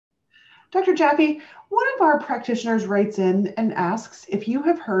Dr. Jaffe, one of our practitioners writes in and asks if you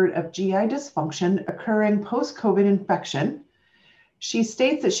have heard of GI dysfunction occurring post-COVID infection. She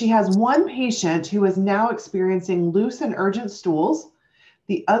states that she has one patient who is now experiencing loose and urgent stools.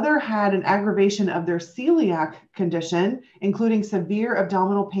 The other had an aggravation of their celiac condition, including severe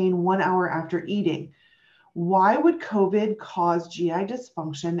abdominal pain 1 hour after eating. Why would COVID cause GI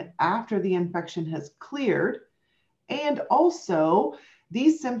dysfunction after the infection has cleared? And also,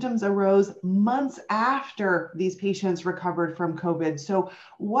 these symptoms arose months after these patients recovered from COVID. So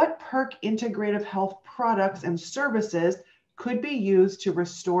what PERC integrative health products and services could be used to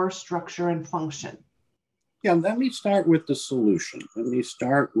restore structure and function? Yeah, let me start with the solution. Let me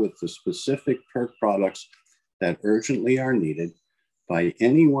start with the specific PERC products that urgently are needed by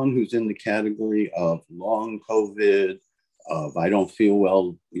anyone who's in the category of long COVID, of I don't feel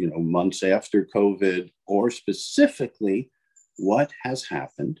well, months after COVID, or specifically what has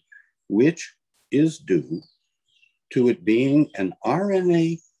happened, which is due to it being an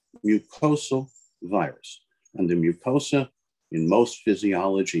RNA mucosal virus. And the mucosa in most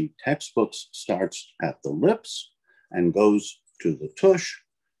physiology textbooks starts at the lips and goes to the tush.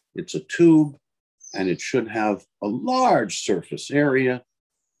 It's a tube, and it should have a large surface area.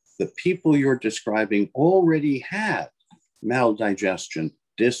 The people you're describing already had maldigestion,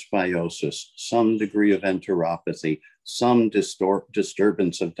 dysbiosis, some degree of enteropathy, some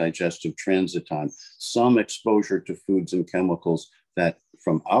disturbance of digestive transit time, some exposure to foods and chemicals that,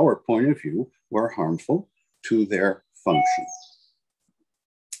 from our point of view, were harmful to their function.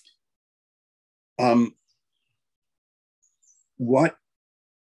 What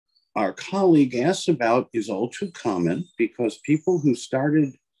our colleague asks about is all too common because people who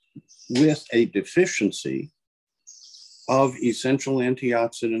started with a deficiency of essential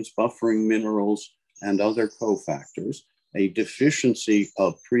antioxidants, buffering minerals, and other cofactors, a deficiency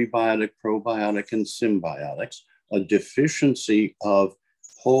of prebiotic, probiotic, and symbiotics, a deficiency of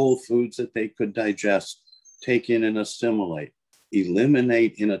whole foods that they could digest, take in and assimilate,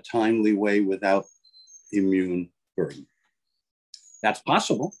 eliminate in a timely way without immune burden. That's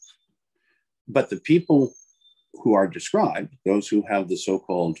possible, but the people who are described, those who have the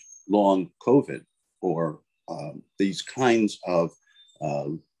so-called long COVID or these kinds of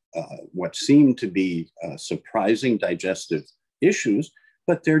what seem to be surprising digestive issues,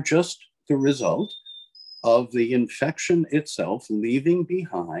 but they're just the result of the infection itself leaving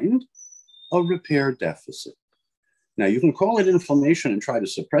behind a repair deficit. Now, you can call it inflammation and try to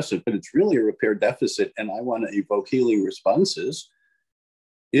suppress it, but it's really a repair deficit, and I want to evoke healing responses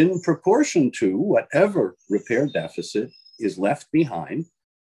in proportion to whatever repair deficit is left behind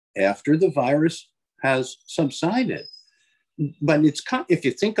after the virus has subsided. But if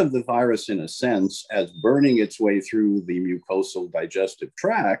you think of the virus in a sense as burning its way through the mucosal digestive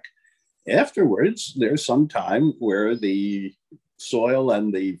tract, afterwards, there's some time where the soil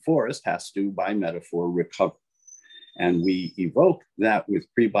and the forest has to, by metaphor, recover. And we evoke that with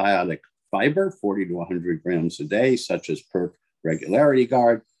prebiotic fiber, 40 to 100 grams a day, such as PERC Regularity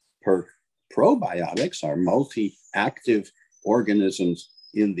Guard. PERC probiotics are multi-active organisms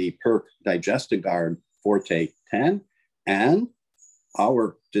in the PERC Digestiguard Forte 10, and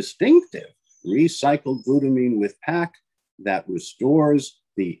our distinctive recycled glutamine with PAC that restores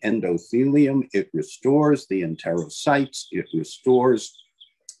the endothelium, it restores the enterocytes, it restores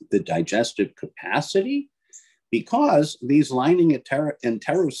the digestive capacity, because these lining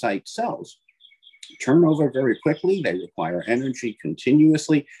enterocyte cells turn over very quickly, they require energy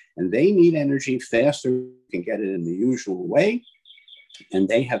continuously, and they need energy faster than you can get it in the usual way. And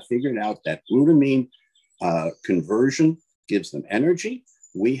they have figured out that glutamine conversion gives them energy.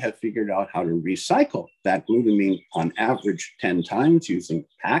 We have figured out how to recycle that glutamine on average 10 times using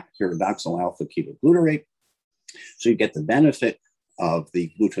PAC, pyridoxal alpha ketoglutarate. So you get the benefit of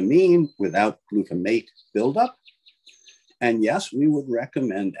the glutamine without glutamate buildup. And yes, we would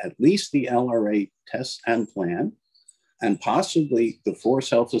recommend at least the LRA test and plan, and possibly the 4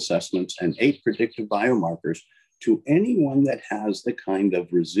 self-assessments and 8 predictive biomarkers to anyone that has the kind of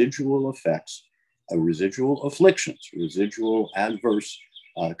residual effects, residual afflictions, residual adverse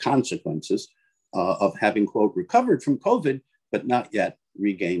consequences of having, quote, recovered from COVID, but not yet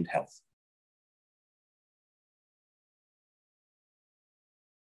regained health.